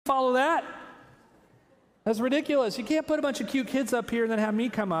follow that. That's ridiculous. You can't put a bunch of cute kids up here and then have me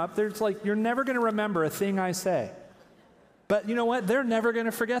come up. You're never going to remember a thing I say. But you know what? They're never going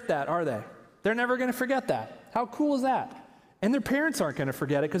to forget that, are they? They're never going to forget that. How cool is that? And their parents aren't going to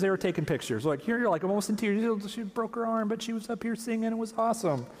forget it because they were taking pictures. Like, here you're like almost in tears. She broke her arm, but she was up here singing. It was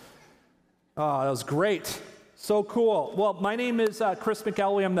awesome. Oh, that was great. So cool. Well, my name is Chris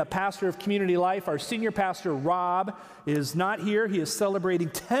McElwee. I'm the pastor of Community Life. Our senior pastor, Rob, is not here. He is celebrating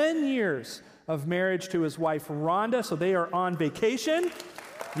 10 years of marriage to his wife, Rhonda. So they are on vacation.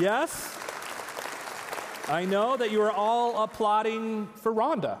 Yes. I know that you are all applauding for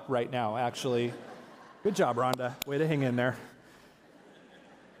Rhonda right now, actually. Good job, Rhonda. Way to hang in there.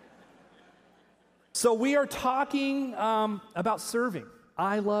 So we are talking about serving.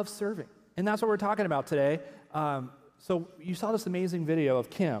 I love serving. And that's what we're talking about today. So you saw this amazing video of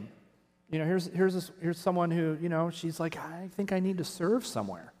Kim. You know, here's someone who, you know, she's like, I think I need to serve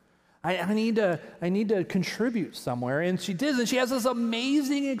somewhere. I need to contribute somewhere. And she did, and she has this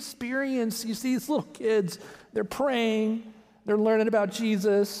amazing experience. You see these little kids, they're praying, they're learning about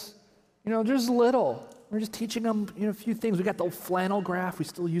Jesus. You know, just little. We're just teaching them, you know, a few things. We got the flannel graph. We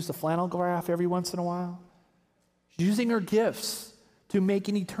still use the flannel graph every once in a while. She's using her gifts to make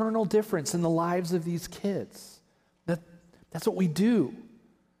an eternal difference in the lives of these kids. That's what we do.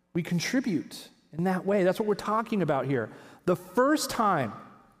 We contribute in that way. That's what we're talking about here. The first time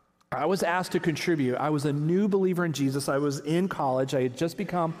I was asked to contribute, I was a new believer in Jesus. I was in college. I had just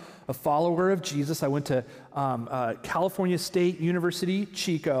become a follower of Jesus. I went to California State University,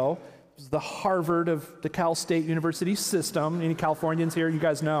 Chico. It was the Harvard of the Cal State University system. Any Californians here? You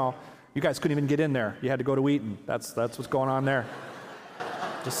guys know. You guys couldn't even get in there. You had to go to Wheaton. That's what's going on there.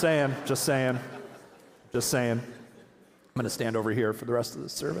 Just saying. I'm going to stand over here for the rest of the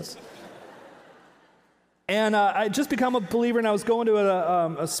service. And I had just become a believer, and I was going to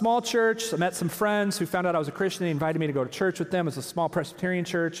a small church. I met some friends who found out I was a Christian. They invited me to go to church with them. It's a small Presbyterian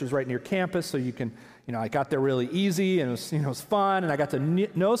church. It was right near campus, so you can, you know, I got there really easy, and it was, you know, it was fun, and I got to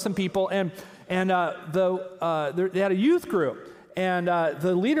know some people. And they had a youth group, and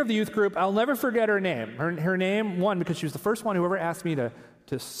the leader of the youth group, I'll never forget her name. Her name, one, because she was the first one who ever asked me to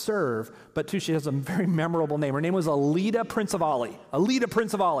serve, but two, she has a very memorable name. Her name was Alita Principali. Alita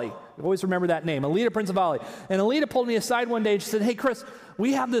Principali. I always remember that name, Alita Principali. And Alita pulled me aside one day and she said, hey, Chris,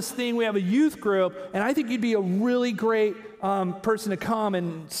 we have this thing, we have a youth group, and I think you'd be a really great person to come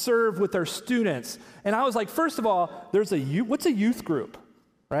and serve with our students. And I was like, first of all, what's a youth group?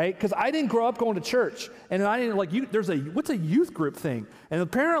 Right? Because I didn't grow up going to church, and I didn't what's a youth group thing? And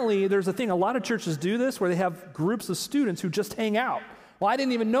apparently there's a thing, a lot of churches do this where they have groups of students who just hang out. Well, I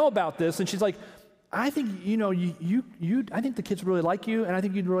didn't even know about this, and she's like, I think, you know, I think the kids really like you, and I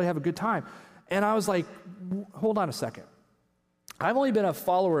think you'd really have a good time. And I was like, hold on a second. I've only been a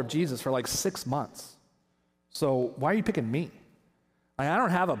follower of Jesus for like 6 months. So why are you picking me? I don't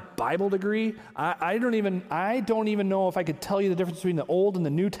have a Bible degree. I don't even know if I could tell you the difference between the Old and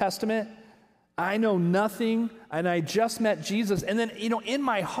the New Testament. I know nothing, and I just met Jesus. And then, you know, in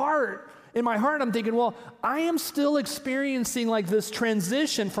my heart, I'm thinking, well, I am still experiencing like this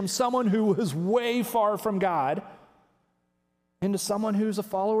transition from someone who was way far from God into someone who's a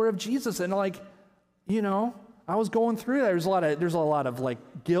follower of Jesus. And like, you know, I was going through that. There's a lot of like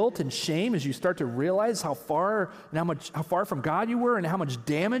guilt and shame as you start to realize how far from God you were and how much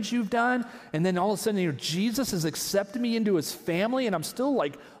damage you've done. And then all of a sudden, you know, Jesus has accepted me into his family, and I'm still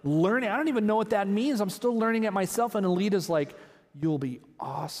like learning. I don't even know what that means. I'm still learning it myself. And Alita's like, you'll be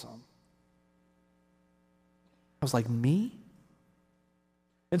awesome. I was like, me?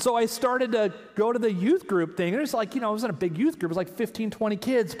 And so I started to go to the youth group thing. It was like, you know, it wasn't a big youth group. It was like 15, 20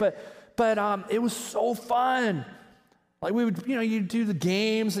 kids, but it was so fun. Like we would, you know, you do the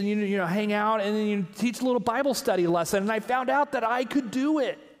games and you know, hang out, and then you teach a little Bible study lesson. And I found out that I could do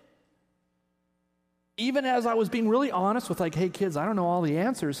it. Even as I was being really honest with like, hey kids, I don't know all the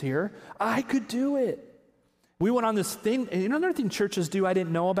answers here. I could do it. We went on this thing, and another thing churches do I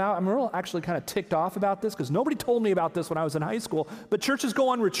didn't know about. I'm real actually kind of ticked off about this because nobody told me about this when I was in high school. But churches go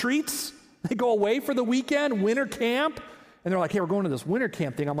on retreats. They go away for the weekend, winter camp. And they're like, hey, we're going to this winter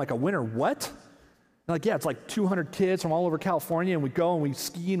camp thing. I'm like, a winter what? They're like, yeah, it's like 200 kids from all over California, and we go and we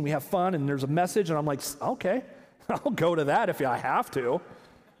ski and we have fun, and there's a message. And I'm like, okay, I'll go to that if I have to.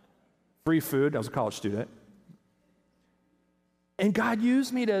 Free food. I was a college student. And God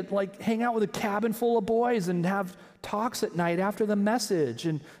used me to like hang out with a cabin full of boys and have talks at night after the message.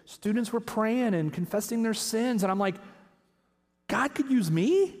 And students were praying and confessing their sins. And I'm like, God could use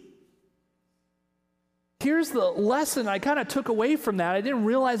me? Here's the lesson I kind of took away from that. I didn't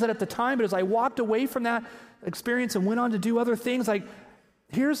realize that at the time, but as I walked away from that experience and went on to do other things, like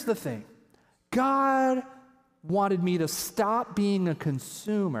here's the thing. God wanted me to stop being a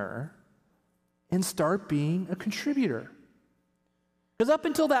consumer and start being a contributor. Because up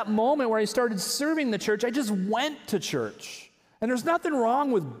until that moment where I started serving the church, I just went to church. And there's nothing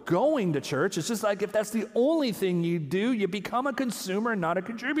wrong with going to church. It's just like if that's the only thing you do, you become a consumer and not a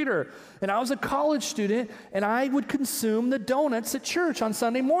contributor. And I was a college student, and I would consume the donuts at church on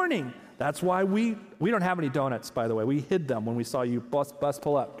Sunday morning. That's why we don't have any donuts, by the way. We hid them when we saw you bus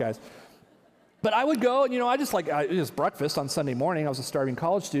pull up, guys. But I would go, and it was breakfast on Sunday morning. I was a starving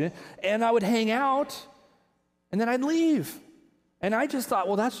college student, and I would hang out, and then I'd leave. And I just thought,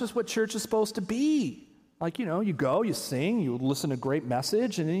 well, that's just what church is supposed to be. Like, you go, you sing, you listen to a great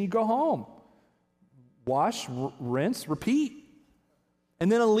message, and then you go home. Wash, rinse, repeat.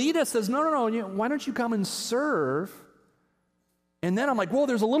 And then Alita says, no, why don't you come and serve? And then I'm like, well,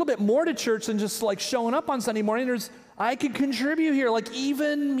 there's a little bit more to church than just like showing up on Sunday morning. I could contribute here, like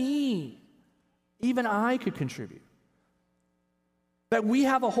even I could contribute. That we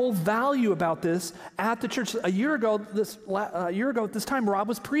have a whole value about this at the church. A year ago at this time, Rob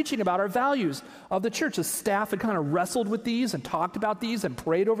was preaching about our values of the church. The staff had kind of wrestled with these and talked about these and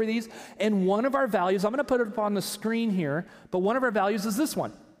prayed over these. And one of our values, I'm going to put it up on the screen here, but one of our values is this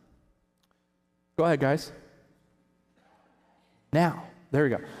one. Go ahead, guys. Now, there we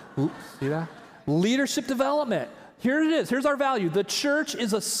go. See that? Leadership development. Here it is. Here's our value. The church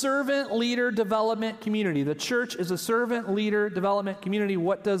is a servant leader development community. The church is a servant leader development community.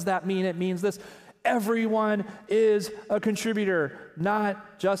 What does that mean? It means this. Everyone is a contributor,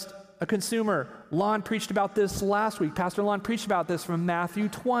 not just a consumer. Lon preached about this last week. Pastor Lon preached about this from Matthew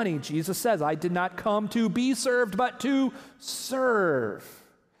 20. Jesus says, I did not come to be served, but to serve.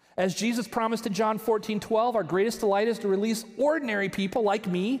 As Jesus promised in John 14:12, our greatest delight is to release ordinary people like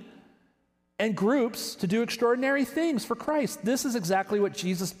me and groups to do extraordinary things for Christ. This is exactly what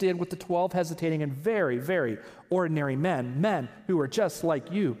Jesus did with the 12 hesitating and very, very ordinary men who are just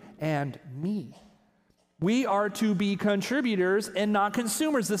like you and me. We are to be contributors and not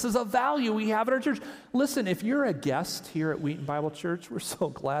consumers. This is a value we have at our church. Listen, if you're a guest here at Wheaton Bible Church, we're so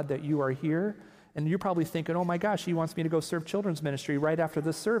glad that you are here. And you're probably thinking, oh my gosh, he wants me to go serve children's ministry right after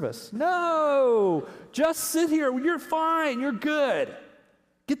this service. No, just sit here. You're fine. You're good.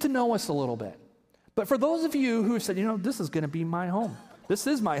 Get to know us a little bit. But for those of you who have said, this is going to be my home. This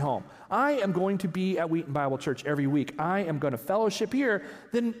is my home. I am going to be at Wheaton Bible Church every week. I am going to fellowship here.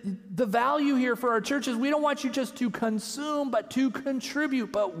 Then the value here for our church is we don't want you just to consume, but to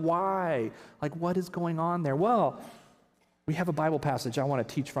contribute. But why? Like, what is going on there? Well, we have a Bible passage I want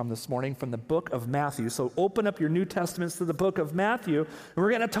to teach from this morning from the book of Matthew. So open up your New Testaments to the book of Matthew, and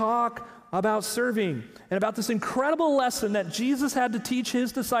we're going to talk about serving and about this incredible lesson that Jesus had to teach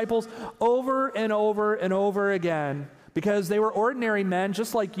his disciples over and over and over again, because they were ordinary men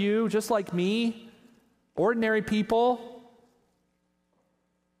just like you, just like me, ordinary people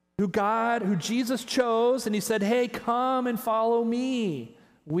who Jesus chose, and he said, hey, come and follow me.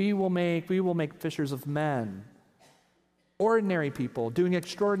 We will make fishers of men. Ordinary people doing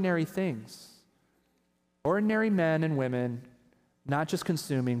extraordinary things. Ordinary men and women, not just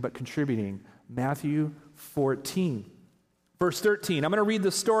consuming, but contributing. Matthew 14. Verse 13. I'm going to read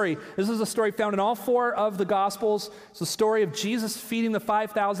this story. This is a story found in all 4 of the Gospels. It's a story of Jesus feeding the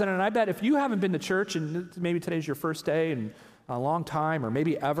 5,000. And I bet if you haven't been to church, and maybe today's your first day in a long time, or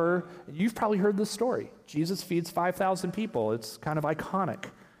maybe ever, you've probably heard this story. Jesus feeds 5,000 people. It's kind of iconic.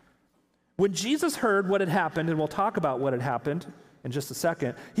 When Jesus heard what had happened, and we'll talk about what had happened in just a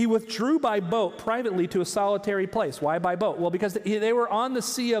second, he withdrew by boat privately to a solitary place. Why by boat? Well, because they were on the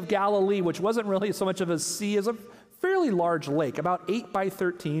Sea of Galilee, which wasn't really so much of a sea as a fairly large lake, about 8 by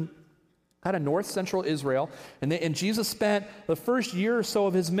 13, out of north central Israel. And Jesus spent the first year or so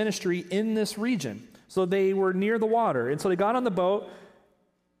of his ministry in this region. So they were near the water. And so they got on the boat.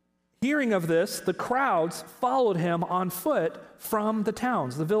 Hearing of this, the crowds followed him on foot from the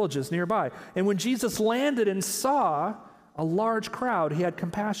towns, the villages nearby. And when Jesus landed and saw a large crowd, he had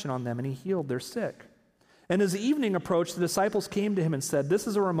compassion on them and he healed their sick. And as evening approached, the disciples came to him and said, this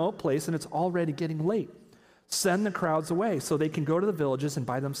is a remote place and it's already getting late. Send the crowds away so they can go to the villages and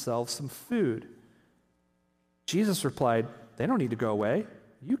buy themselves some food. Jesus replied, they don't need to go away.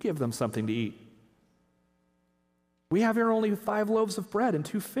 You give them something to eat. We have here only 5 loaves of bread and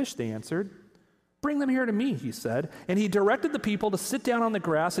 2 fish, they answered. Bring them here to me, he said. And he directed the people to sit down on the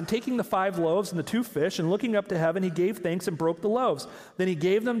grass, and taking the 5 loaves and the 2 fish, and looking up to heaven, he gave thanks and broke the loaves. Then he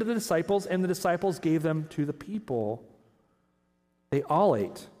gave them to the disciples, and the disciples gave them to the people. They all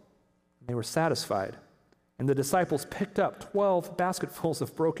ate, and they were satisfied. And the disciples picked up 12 basketfuls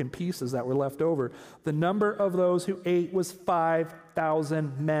of broken pieces that were left over. The number of those who ate was 5,000.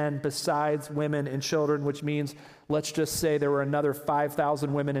 5,000 men besides women and children, which means, let's just say there were another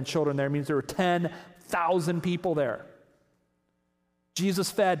 5,000 women and children there. It means there were 10,000 people there. Jesus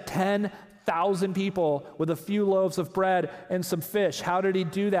fed 10,000 people with a few loaves of bread and some fish. How did he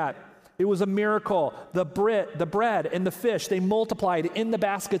do that? It was a miracle. The bread and the fish, they multiplied in the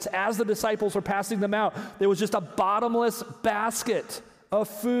baskets as the disciples were passing them out. There was just a bottomless basket of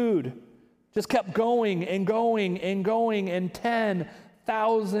food. Just kept going and going and going, and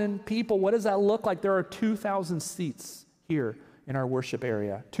 10,000 people. What does that look like? There are 2,000 seats here in our worship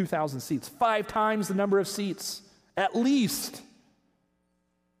area. 2,000 seats. 5 times the number of seats, at least,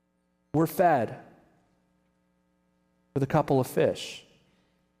 were fed with a couple of fish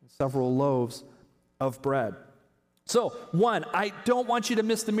and several loaves of bread. So, one, I don't want you to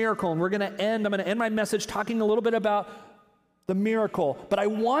miss the miracle, and I'm going to end my message talking a little bit about the miracle. But I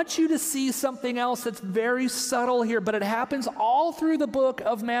want you to see something else that's very subtle here, but it happens all through the book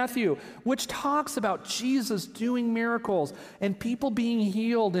of Matthew, which talks about Jesus doing miracles and people being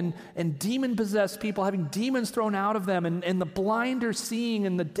healed and demon-possessed people having demons thrown out of them and the blind are seeing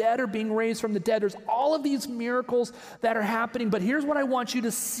and the dead are being raised from the dead. There's all of these miracles that are happening. But here's what I want you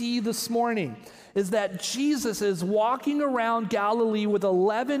to see this morning, is that Jesus is walking around Galilee with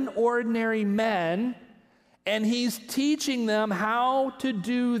 11 ordinary men, and he's teaching them how to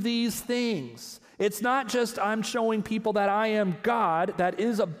do these things. It's not just I'm showing people that I am God. That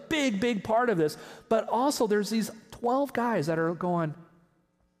is a big, big part of this. But also there's these 12 guys that are going,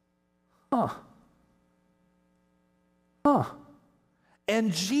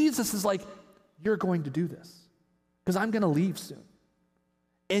 And Jesus is like, you're going to do this because I'm going to leave soon.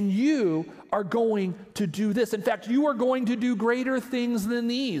 And you are going to do this. In fact, you are going to do greater things than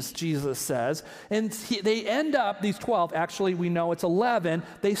these, Jesus says. And they end up, these 12, actually we know it's 11,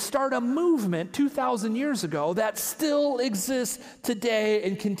 they start a movement 2,000 years ago that still exists today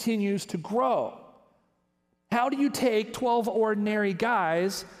and continues to grow. How do you take 12 ordinary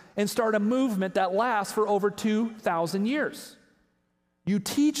guys and start a movement that lasts for over 2,000 years? You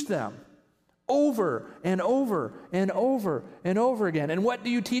teach them over and over and over and over again. And what do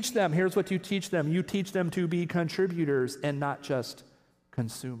you teach them? Here's what you teach them. You teach them to be contributors and not just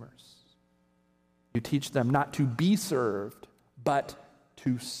consumers. You teach them not to be served, but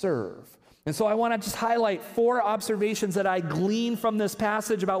to serve. And so I want to just highlight 4 observations that I glean from this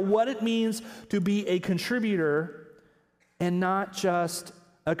passage about what it means to be a contributor and not just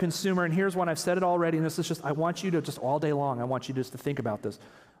a consumer. And here's one, I've said it already, and this is just, I want you to just all day long, I want you just to think about this.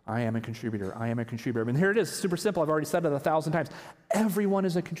 I am a contributor. I am a contributor. I mean, here it is, super simple. I've already said it 1,000 times. Everyone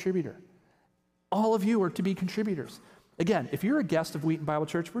is a contributor. All of you are to be contributors. Again, if you're a guest of Wheaton Bible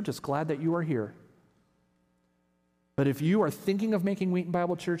Church, we're just glad that you are here. But if you are thinking of making Wheaton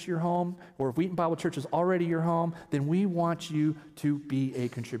Bible Church your home, or if Wheaton Bible Church is already your home, then we want you to be a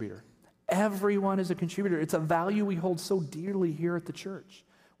contributor. Everyone is a contributor. It's a value we hold so dearly here at the church.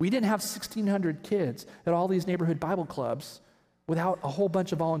 We didn't have 1,600 kids at all these neighborhood Bible clubs without a whole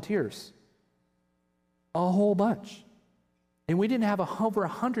bunch of volunteers. A whole bunch. And we didn't have over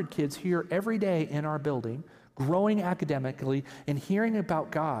 100 kids here every day in our building, growing academically and hearing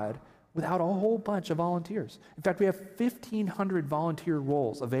about God without a whole bunch of volunteers. In fact, we have 1,500 volunteer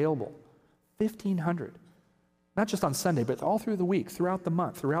roles available. 1,500. Not just on Sunday, but all through the week, throughout the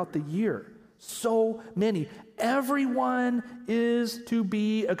month, throughout the year. So many. Everyone is to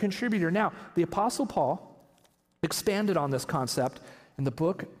be a contributor. Now, the Apostle Paul expanded on this concept in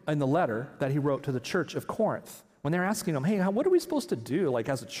the letter that he wrote to the church of Corinth. When they're asking him, hey, what are we supposed to do, like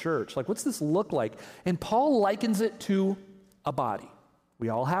as a church? Like, what's this look like? And Paul likens it to a body. We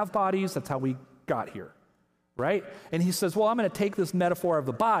all have bodies. That's how we got here, right? And he says, well, I'm going to take this metaphor of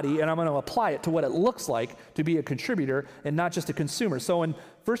the body and I'm going to apply it to what it looks like to be a contributor and not just a consumer. So in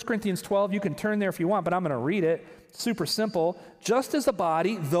 1 Corinthians 12, you can turn there if you want, but I'm going to read it. Super simple. Just as a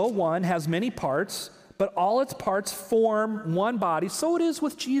body, though one, has many parts, but all its parts form one body, so it is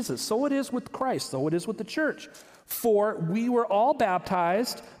with Jesus, so it is with Christ, so it is with the church. For we were all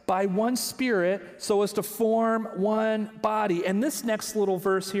baptized by one Spirit so as to form one body. And this next little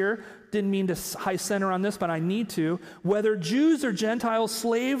verse here, didn't mean to high center on this, but I need to. Whether Jews or Gentiles,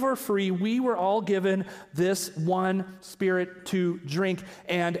 slave or free, we were all given this one Spirit to drink.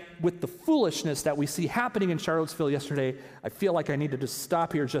 And with the foolishness that we see happening in Charlottesville yesterday, I feel like I need to just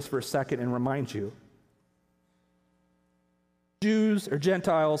stop here just for a second and remind you. Jews or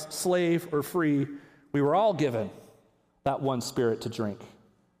Gentiles, slave or free, we were all given that one Spirit to drink.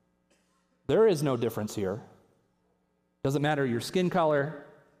 There is no difference here. Doesn't matter your skin color.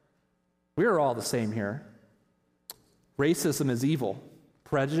 We are all the same here. Racism is evil.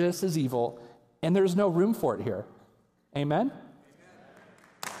 Prejudice is evil. And there's no room for it here. Amen?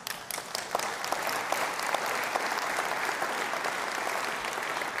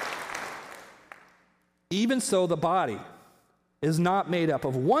 Even so, the body is not made up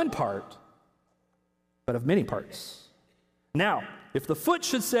of one part, but of many parts. Now, if the foot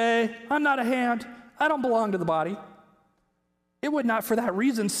should say, I'm not a hand, I don't belong to the body, it would not for that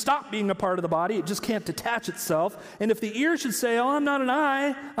reason stop being a part of the body. It just can't detach itself. And if the ear should say, oh, I'm not an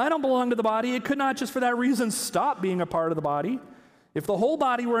eye, I don't belong to the body, it could not just for that reason stop being a part of the body. If the whole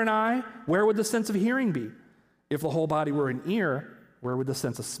body were an eye, where would the sense of hearing be? If the whole body were an ear, where would the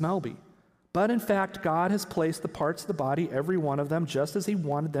sense of smell be? But in fact, God has placed the parts of the body, every one of them, just as he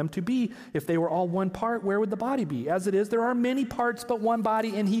wanted them to be. If they were all one part, where would the body be? As it is, there are many parts, but one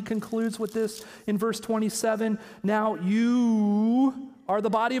body. And he concludes with this in verse 27, now you are the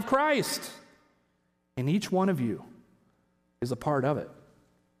body of Christ, and each one of you is a part of it.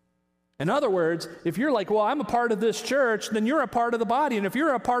 In other words, if you're like, well, I'm a part of this church, then you're a part of the body. And if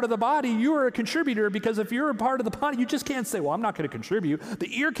you're a part of the body, you are a contributor, because if you're a part of the body, you just can't say, well, I'm not going to contribute.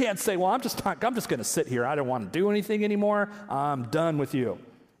 The ear can't say, well, I'm just going to sit here. I don't want to do anything anymore. I'm done with you.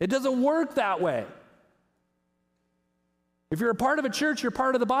 It doesn't work that way. If you're a part of a church, you're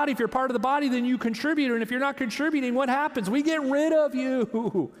part of the body. If you're part of the body, then you contribute. And if you're not contributing, what happens? We get rid of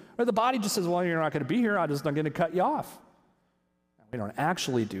you. Or the body just says, well, you're not going to be here. I'm just not going to cut you off. We don't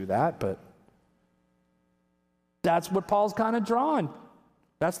actually do that, but that's what Paul's kind of drawing.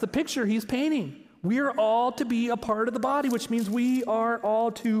 That's the picture he's painting. We are all to be a part of the body, which means we are all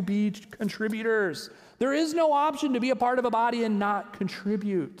to be contributors. There is no option to be a part of a body and not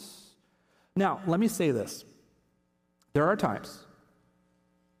contribute. Now, let me say this. There are times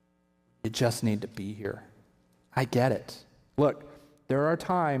you just need to be here. I get it. Look, there are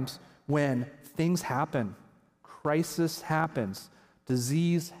times when things happen, crisis happens,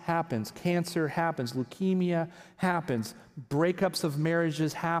 disease happens, cancer happens, leukemia happens, breakups of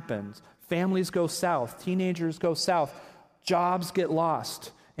marriages happens, families go south, teenagers go south, jobs get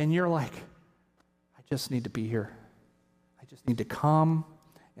lost, and you're like, I just need to be here. I just need to come,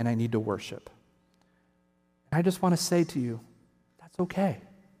 and I need to worship. And I just want to say to you, that's okay.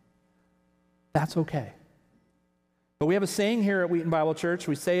 That's okay. But we have a saying here at Wheaton Bible Church,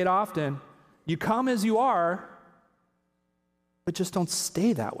 we say it often, you come as you are, but just don't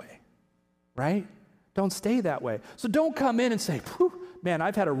stay that way, right? Don't stay that way. So don't come in and say, man,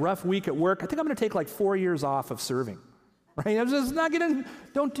 I've had a rough week at work. I think I'm going to take like 4 years off of serving, right? I'm just not going to,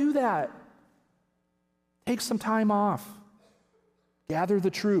 don't do that. Take some time off. Gather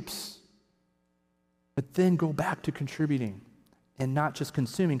the troops. But then go back to contributing and not just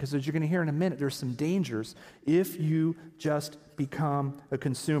consuming, because as you're going to hear in a minute, there's some dangers if you just become a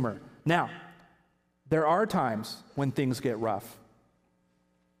consumer. Now, there are times when things get rough.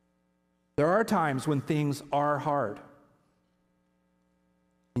 There are times when things are hard.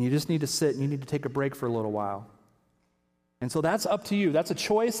 And you just need to sit and you need to take a break for a little while. And so that's up to you. That's a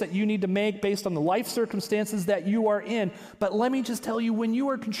choice that you need to make based on the life circumstances that you are in. But let me just tell you, when you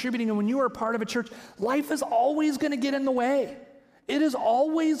are contributing and when you are part of a church, life is always going to get in the way. It is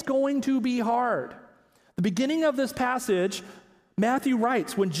always going to be hard. The beginning of this passage, Matthew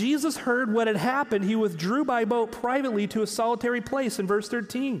writes, when Jesus heard what had happened, he withdrew by boat privately to a solitary place in verse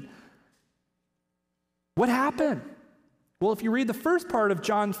 13. What happened? Well, if you read the first part of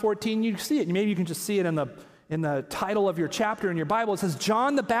John 14, you see it. Maybe you can just see it in the title of your chapter in your Bible. It says,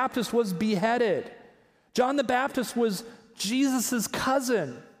 John the Baptist was beheaded. John the Baptist was Jesus'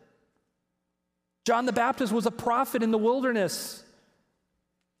 cousin. John the Baptist was a prophet in the wilderness,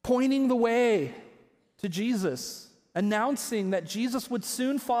 pointing the way to Jesus, announcing that Jesus would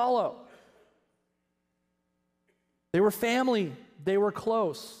soon follow. They were family. They were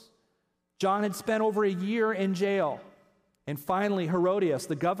close. John had spent over a year in jail. And finally, Herodias,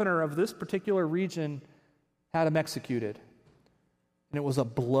 the governor of this particular region, had him executed. And it was a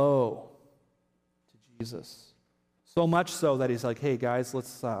blow to Jesus. So much so that he's like, hey, guys,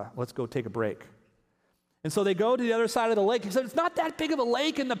 let's go take a break. And so they go to the other side of the lake. He said, it's not that big of a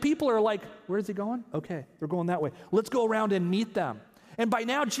lake. And the people are like, where's he going? Okay, they're going that way. Let's go around and meet them. And by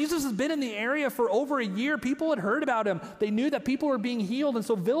now, Jesus has been in the area for over a year. People had heard about him. They knew that people were being healed. And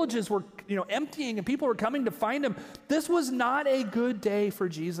so villages were, emptying and people were coming to find him. This was not a good day for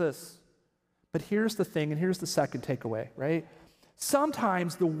Jesus. But here's the thing, and here's the second takeaway, right?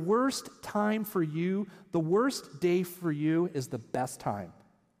 Sometimes the worst time for you, the worst day for you is the best time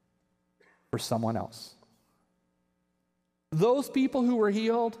for someone else. Those people who were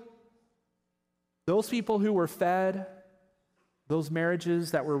healed, those people who were fed, those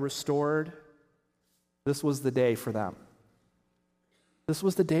marriages that were restored, this was the day for them. This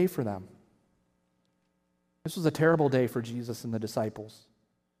was the day for them. This was a terrible day for Jesus and the disciples.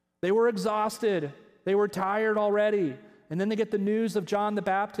 They were exhausted. They were tired already. And then they get the news of John the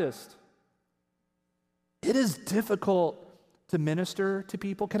Baptist. It is difficult to minister to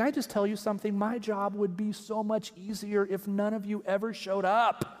people. Can I just tell you something? My job would be so much easier if none of you ever showed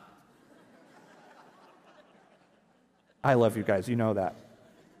up. I love you guys, you know that.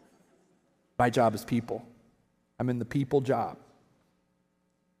 My job is people. I'm in the people job.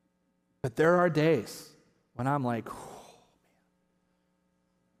 But there are days when I'm like, oh,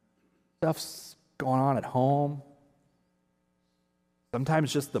 man, stuff's going on at home.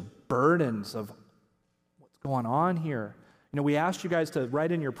 Sometimes just the burdens of what's going on here. You know, we asked you guys to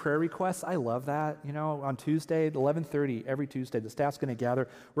write in your prayer requests. I love that. You know, on Tuesday at 11:30, every Tuesday, the staff's going to gather.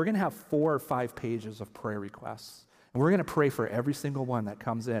 We're going to have 4 or 5 pages of prayer requests. And we're going to pray for every single one that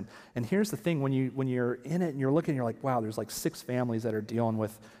comes in. And here's the thing, when you're in it and you're looking, you're like, wow, there's like 6 families that are dealing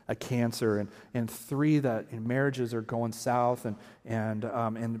with a cancer and 3 that marriages are going south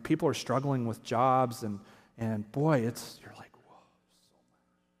and people are struggling with jobs and boy, you're like, whoa, so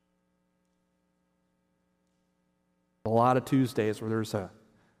much. A lot of Tuesdays where there's a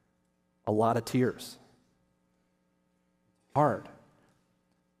lot of tears. Hard.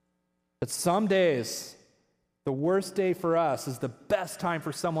 But some days, the worst day for us is the best time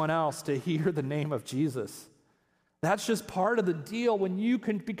for someone else to hear the name of Jesus. That's just part of the deal. When you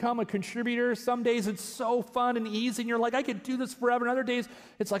can become a contributor, some days it's so fun and easy, and you're like, I could do this forever. And other days,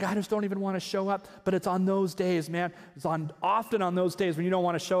 it's like, I just don't even want to show up. But it's on those days, man. It's often on those days when you don't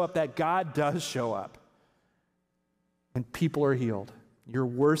want to show up that God does show up. And people are healed. Your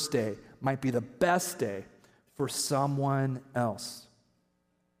worst day might be the best day for someone else.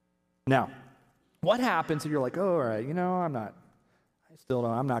 Now, what happens if you're like, oh, all right, you know, I'm not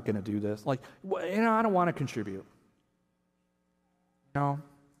going to do this. Like, you know, I don't want to contribute. You know,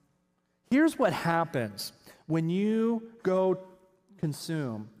 here's what happens when you go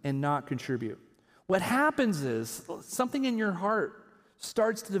consume and not contribute. What happens is something in your heart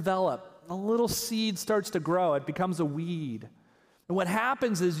starts to develop. A little seed starts to grow. It becomes a weed. And what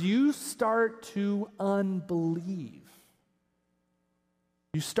happens is you start to unbelieve.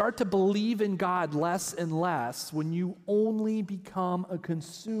 You start to believe in God less and less when you only become a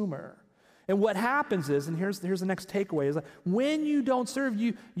consumer. And what happens is, and here's the next takeaway, is that when you don't serve,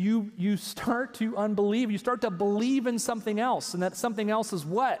 you start to unbelieve. You start to believe in something else, and that something else is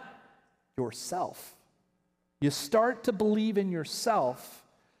what? Yourself. You start to believe in yourself,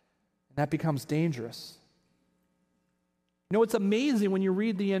 and that becomes dangerous. You know, it's amazing when you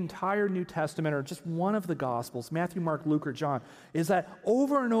read the entire New Testament or just one of the Gospels, Matthew, Mark, Luke, or John, is that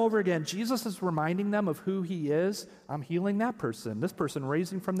over and over again, Jesus is reminding them of who he is. I'm healing that person. This person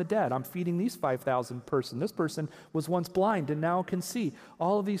raising from the dead. I'm feeding these 5,000 person. This person was once blind and now can see.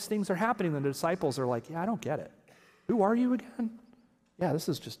 All of these things are happening. The disciples are like, yeah, I don't get it. Who are you again? Yeah, this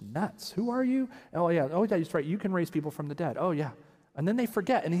is just nuts. Who are you? Oh, yeah, that's right. You can raise people from the dead. Oh, yeah. And then they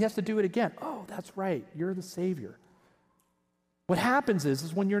forget, and he has to do it again. Oh, that's right. You're the Savior. What happens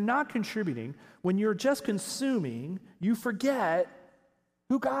is when you're not contributing, when you're just consuming, you forget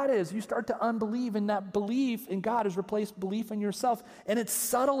who God is. You start to unbelieve, and that belief in God has replaced belief in yourself. And it's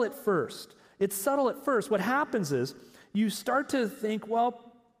subtle at first. What happens is you start to think,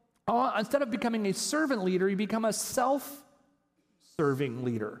 well, instead of becoming a servant leader, you become a self-serving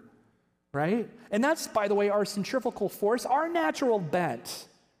leader, right? And that's, by the way, our centrifugal force. Our natural bent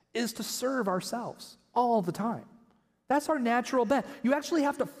is to serve ourselves all the time. That's our natural bent. You actually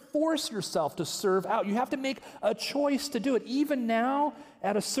have to force yourself to serve out. You have to make a choice to do it. Even now,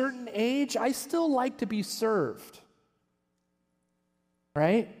 at a certain age, I still like to be served.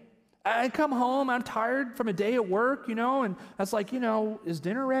 Right? I come home, I'm tired from a day at work, and I was like, is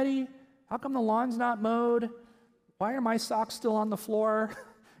dinner ready? How come the lawn's not mowed? Why are my socks still on the floor?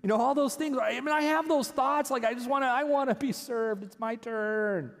 All those things. I have those thoughts, like I want to be served. It's my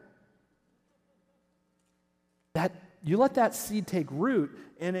turn. You let that seed take root,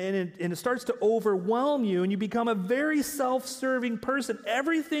 and it starts to overwhelm you, and you become a very self-serving person.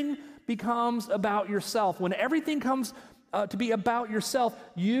 Everything becomes about yourself. When everything comes to be about yourself,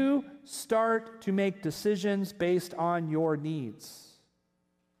 you start to make decisions based on your needs.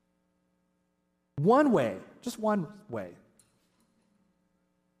 Just one way,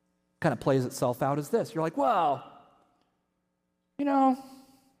 kind of plays itself out as this. You're like, well, I'm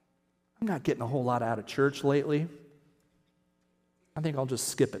not getting a whole lot out of church lately. I think I'll just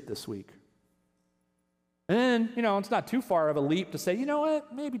skip it this week. And then, it's not too far of a leap to say, you know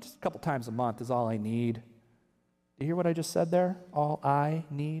what, maybe just a couple times a month is all I need. Do you hear what I just said there? All I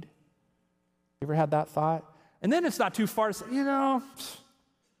need. You ever had that thought? And then it's not too far to say,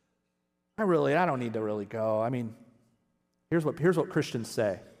 I don't need to really go. Here's what Christians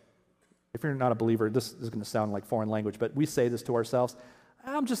say. If you're not a believer, this is going to sound like foreign language, but we say this to ourselves.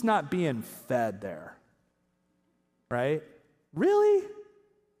 I'm just not being fed there. right? Really?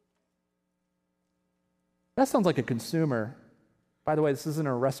 That sounds like a consumer. By the way, this isn't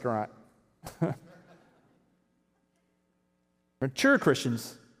a restaurant. Mature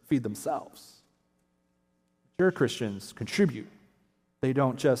Christians feed themselves. Mature Christians contribute. They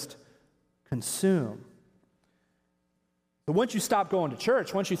don't just consume. But once you stop going to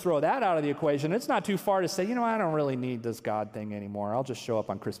church, once you throw that out of the equation, it's not too far to say, I don't really need this God thing anymore. I'll just show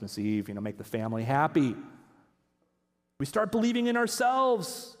up on Christmas Eve, make the family happy. We start believing in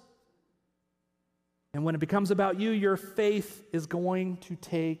ourselves. And when it becomes about you, your faith is going to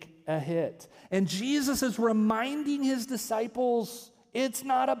take a hit. And Jesus is reminding his disciples, it's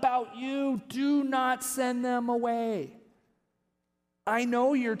not about you. Do not send them away. I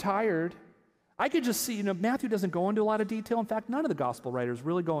know you're tired. I could just see, Matthew doesn't go into a lot of detail. In fact, none of the gospel writers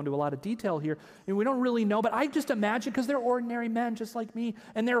really go into a lot of detail here. And we don't really know, but I just imagine, because they're ordinary men just like me,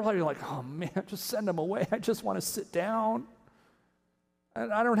 and they're like, oh man, just send them away. I just want to sit down.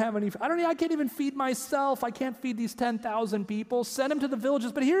 I can't even feed myself. I can't feed these 10,000 people. Send them to the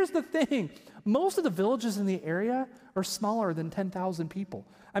villages. But here's the thing. Most of the villages in the area are smaller than 10,000 people.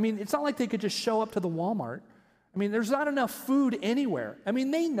 It's not like they could just show up to the Walmart. There's not enough food anywhere.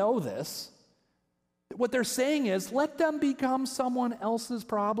 They know this. What they're saying is, let them become someone else's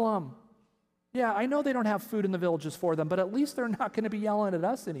problem. Yeah, I know they don't have food in the villages for them, but at least they're not going to be yelling at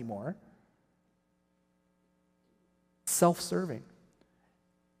us anymore. Self-serving.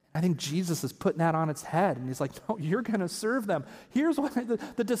 I think Jesus is putting that on its head, and he's like, no, you're going to serve them. Here's what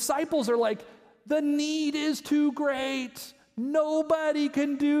the disciples are like, the need is too great. Nobody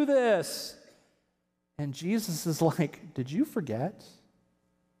can do this. And Jesus is like, did you forget?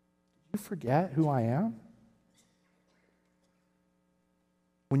 Did you forget who I am?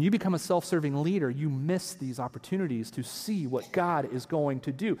 When you become a self-serving leader, you miss these opportunities to see what God is going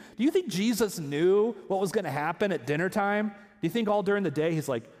to do. Do you think Jesus knew what was going to happen at dinner time? Do you think all during the day he's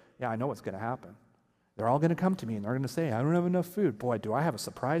like, yeah, I know what's going to happen. They're all going to come to me and they're going to say, I don't have enough food. Boy, do I have a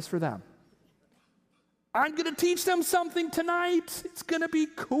surprise for them. I'm going to teach them something tonight. It's going to be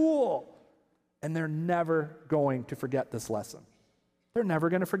cool. And they're never going to forget this lesson. They're never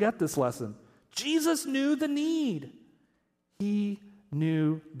going to forget this lesson. Jesus knew the need. He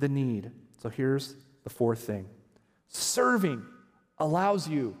knew the need. So here's the fourth thing. Serving allows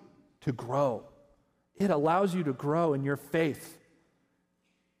you to grow. It allows you to grow in your faith.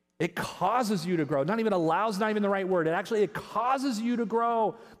 It causes you to grow. Not even allows, not even the right word. It causes you to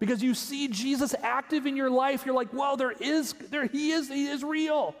grow because you see Jesus active in your life. You're like, well, he is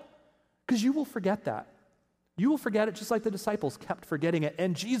real. Because you will forget that. You will forget it just like the disciples kept forgetting it.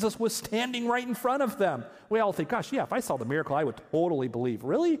 And Jesus was standing right in front of them. We all think, gosh, yeah, if I saw the miracle, I would totally believe.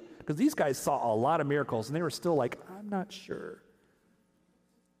 Really? Because these guys saw a lot of miracles and they were still like, I'm not sure.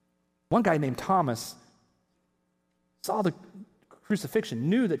 One guy named Thomas saw the crucifixion,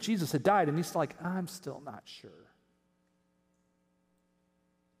 knew that Jesus had died, and he's like, I'm still not sure.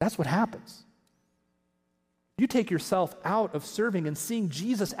 That's what happens. You take yourself out of serving and seeing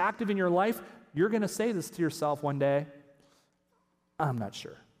Jesus active in your life, you're going to say this to yourself one day, I'm not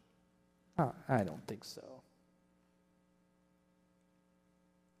sure. I don't think so.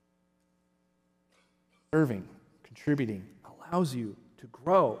 Serving, contributing allows you to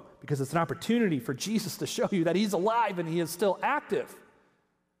grow because it's an opportunity for Jesus to show you that he's alive and he is still active.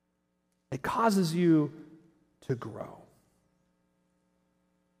 It causes you to grow.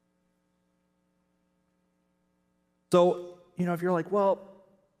 So, if you're like, well,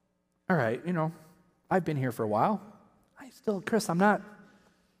 all right, I've been here for a while. Chris, I've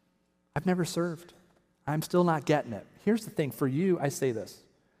never served. I'm still not getting it. Here's the thing, for you, I say this.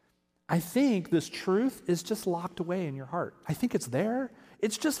 I think this truth is just locked away in your heart. I think it's there.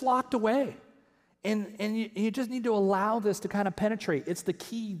 It's just locked away. And you just need to allow this to kind of penetrate. It's the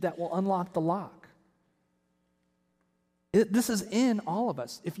key that will unlock the lock. This is in all of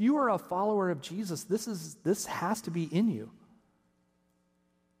us. If you are a follower of Jesus, this has to be in you.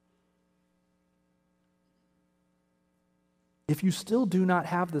 If you still do not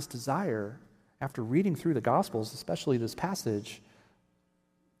have this desire after reading through the Gospels, especially this passage,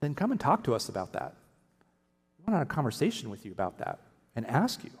 then come and talk to us about that. I want to have a conversation with you about that and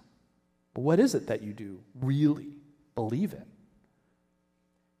ask you, what is it that you do really believe in?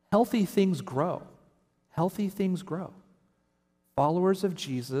 Healthy things grow. Healthy things grow. Followers of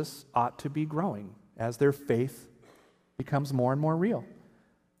Jesus ought to be growing as their faith becomes more and more real.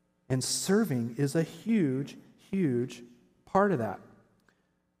 And serving is a huge, huge part of that.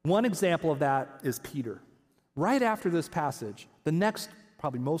 One example of that is Peter. Right after this passage, the next,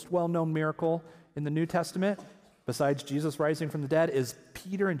 probably most well-known miracle in the New Testament, besides Jesus rising from the dead, is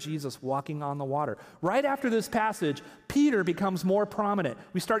Peter and Jesus walking on the water. Right after this passage, Peter becomes more prominent.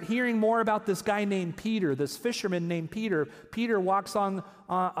 We start hearing more about this guy named Peter, this fisherman named Peter. Peter walks on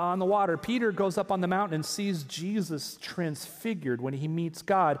the water. Peter goes up on the mountain and sees Jesus transfigured when he meets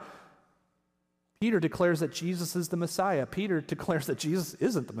God. Peter declares that Jesus is the Messiah. Peter declares that Jesus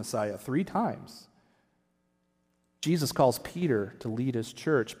isn't the Messiah 3 times. Jesus calls Peter to lead his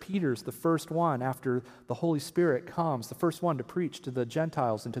church. Peter's the first one after the Holy Spirit comes, the first one to preach to the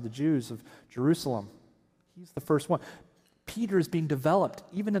Gentiles and to the Jews of Jerusalem. He's the first one. Peter is being developed,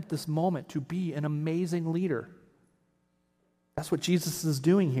 even at this moment, to be an amazing leader. That's what Jesus is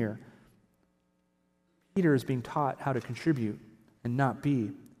doing here. Peter is being taught how to contribute and not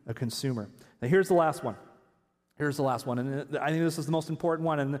be a consumer. Now here's the last one. Here's the last one, and I think this is the most important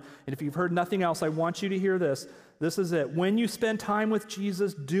one, and if you've heard nothing else, I want you to hear this. This is it. When you spend time with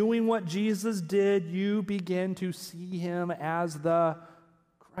Jesus, doing what Jesus did, you begin to see him as the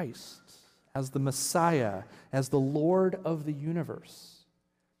Christ, as the Messiah, as the Lord of the universe.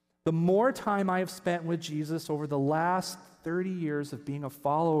 The more time I have spent with Jesus over the last 30 years of being a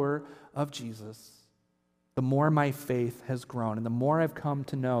follower of Jesus, the more my faith has grown, and the more I've come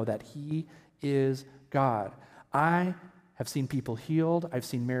to know that he is God. I have seen people healed. I've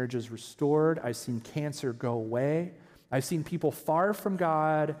seen marriages restored. I've seen cancer go away. I've seen people far from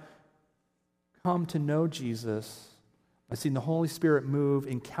God come to know Jesus. I've seen the Holy Spirit move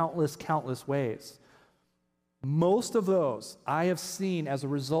in countless, countless ways. Most of those I have seen as a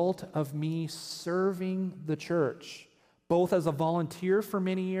result of me serving the church, both as a volunteer for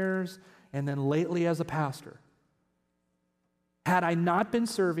many years and then lately as a pastor. Had I not been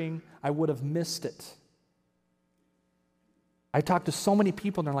serving, I would have missed it. I talk to so many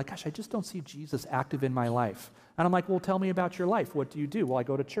people, and they're like, gosh, I just don't see Jesus active in my life. And I'm like, well, tell me about your life. What do you do? Well, I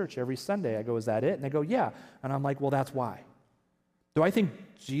go to church every Sunday. I go, is that it? And they go, yeah. And I'm like, well, that's why. Do I think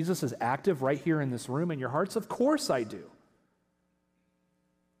Jesus is active right here in this room in your hearts? Of course I do.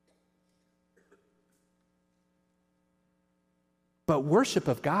 But worship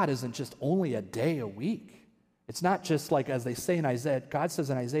of God isn't just only a day a week. It's not just like, as they say in Isaiah, God says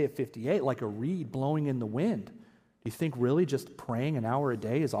in Isaiah 58, like a reed blowing in the wind. Do you think really just praying an hour a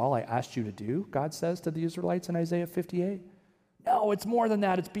day is all I asked you to do, God says to the Israelites in Isaiah 58? No, it's more than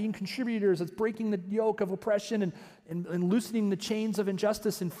that. It's being contributors. It's breaking the yoke of oppression and loosening the chains of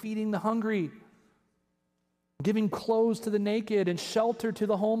injustice and feeding the hungry, giving clothes to the naked and shelter to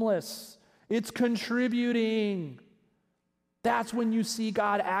the homeless. It's contributing. That's when you see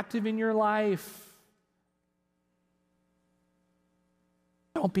God active in your life.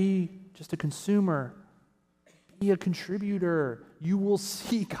 Don't be just a consumer. Be a contributor. You will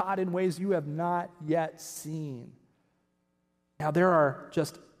see God in ways you have not yet seen. Now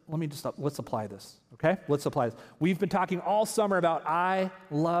let's apply this, okay? Let's apply this. We've been talking all summer about I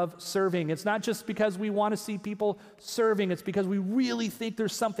love serving. It's not just because we want to see people serving. It's because we really think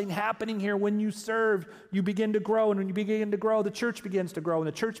there's something happening here. When you serve, you begin to grow. And when you begin to grow, the church begins to grow. When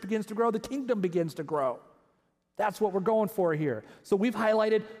the church begins to grow, the kingdom begins to grow. That's what we're going for here. So we've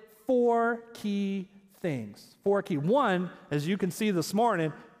highlighted 4 key things. 4 key. 1, as you can see this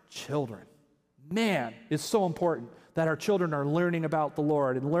morning, children. Man, it's so important that our children are learning about the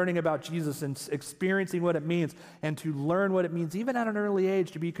Lord and learning about Jesus and experiencing what it means, and to learn what it means, even at an early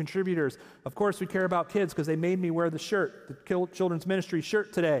age, to be contributors. Of course, we care about kids because they made me wear the shirt, the children's ministry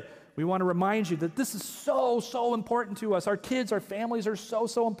shirt today. We want to remind you that this is so important to us. Our kids, our families are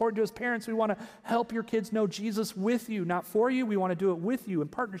so important to us. Parents, we want to help your kids know Jesus with you, not for you. We want to do it with you in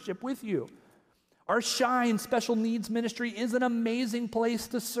partnership with you. Our Shine Special Needs Ministry is an amazing place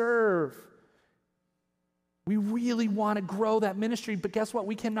to serve. We really want to grow that ministry, but guess what?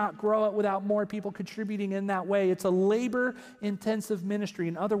 We cannot grow it without more people contributing in that way. It's a labor-intensive ministry.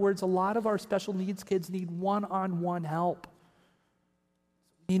 In other words, a lot of our special needs kids need one-on-one help.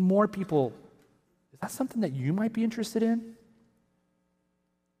 We need more people. Is that something that you might be interested in?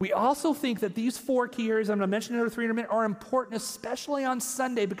 We also think that these 4 key areas, I'm going to mention another 3 in a minute, are important, especially on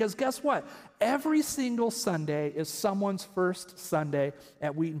Sunday, because guess what? Every single Sunday is someone's first Sunday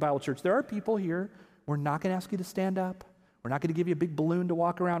at Wheaton Bible Church. There are people here, we're not going to ask you to stand up. We're not going to give you a big balloon to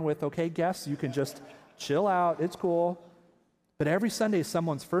walk around with, okay, guests? You can just chill out. It's cool. But every Sunday is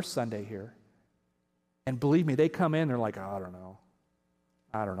someone's first Sunday here. And believe me, they come in, they're like, I don't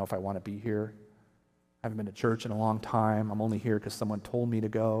know if I want to be here. I haven't been to church in a long time. I'm only here because someone told me to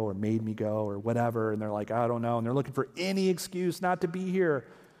go or made me go or whatever. And they're like, I don't know. And they're looking for any excuse not to be here.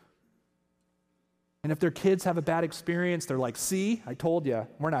 And if their kids have a bad experience, they're like, see, I told you,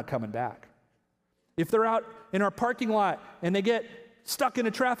 we're not coming back. If they're out in our parking lot and they get stuck in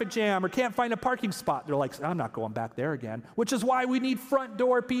a traffic jam or can't find a parking spot. They're like, I'm not going back there again, which is why we need front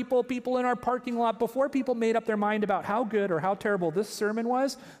door people in our parking lot. Before people made up their mind about how good or how terrible this sermon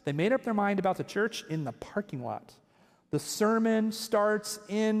was, they made up their mind about the church in the parking lot. The sermon starts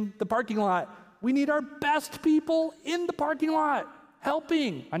in the parking lot. We need our best people in the parking lot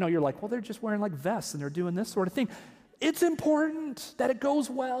helping. I know you're like, well, they're just wearing like vests and they're doing this sort of thing. It's important that it goes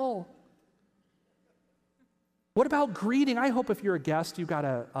well. What about greeting? I hope if you're a guest, you got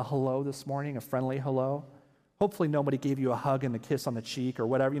a hello this morning, a friendly hello. Hopefully nobody gave you a hug and a kiss on the cheek or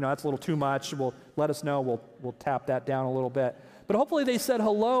whatever. That's a little too much. Let us know. We'll tap that down a little bit. But hopefully they said,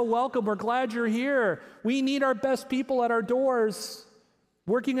 hello, welcome, we're glad you're here. We need our best people at our doors,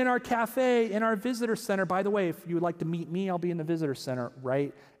 working in our cafe, in our visitor center. By the way, if you would like to meet me, I'll be in the visitor center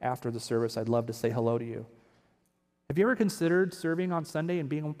right after the service. I'd love to say hello to you. Have you ever considered serving on Sunday and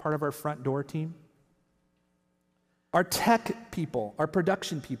being a part of our front door team? Our tech people, our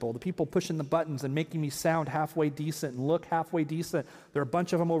production people, the people pushing the buttons and making me sound halfway decent and look halfway decent. There are a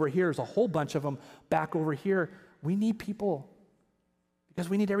bunch of them over here. There's a whole bunch of them back over here. We need people because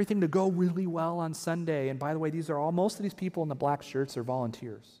we need everything to go really well on Sunday. And by the way, most of these people in the black shirts are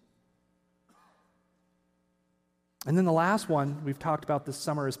volunteers. And then the last one we've talked about this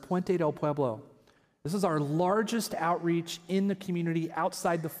summer is Puente del Pueblo. This is our largest outreach in the community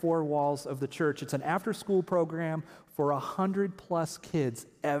outside the four walls of the church. It's an after-school program for 100+ kids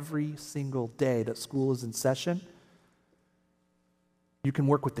every single day that school is in session. You can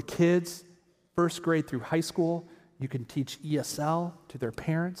work with the kids, first grade through high school. You can teach ESL to their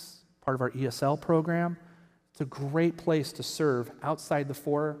parents, part of our ESL program. It's a great place to serve outside the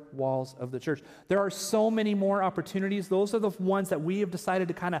four walls of the church. There are so many more opportunities. Those are the ones that we have decided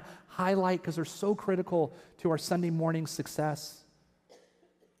to kind of highlight because they're so critical to our Sunday morning success.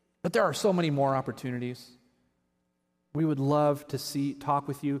 But there are so many more opportunities. We would love to talk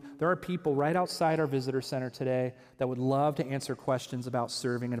with you. There are people right outside our visitor center today that would love to answer questions about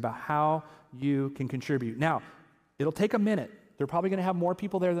serving and about how you can contribute. Now, it'll take a minute. They're probably going to have more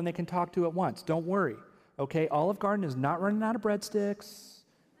people there than they can talk to at once. Don't worry. Okay, Olive Garden is not running out of breadsticks.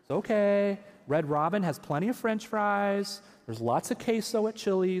 It's okay. Red Robin has plenty of French fries. There's lots of queso at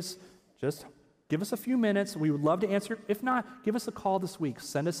Chili's. Just give us a few minutes. We would love to answer. If not, give us a call this week.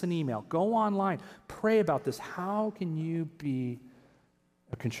 Send us an email. Go online. Pray about this. How can you be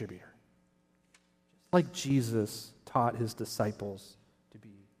a contributor? Just like Jesus taught his disciples to be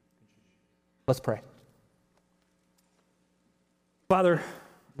contributors. Let's pray. Father,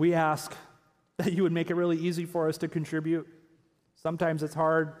 we ask that you would make it really easy for us to contribute. Sometimes it's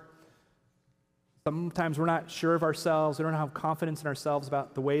hard. Sometimes we're not sure of ourselves. We don't have confidence in ourselves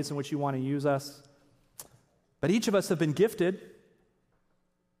about the ways in which you want to use us. But each of us have been gifted.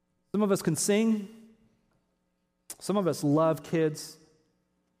 Some of us can sing. Some of us love kids.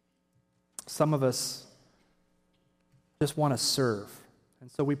 Some of us just want to serve.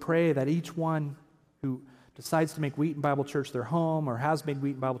 And so we pray that each one who decides to make Wheaton Bible Church their home or has made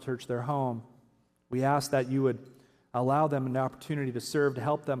Wheaton Bible Church their home, we ask that you would allow them an opportunity to serve, to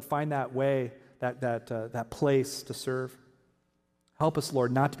help them find that way, that place to serve. Help us,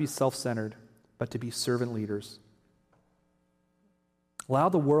 Lord, not to be self-centered, but to be servant leaders. Allow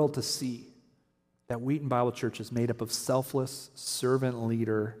the world to see that Wheaton Bible Church is made up of selfless, servant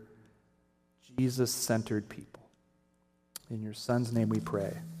leader, Jesus-centered people. In your Son's name we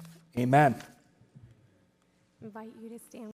pray. Amen. Invite you to stand.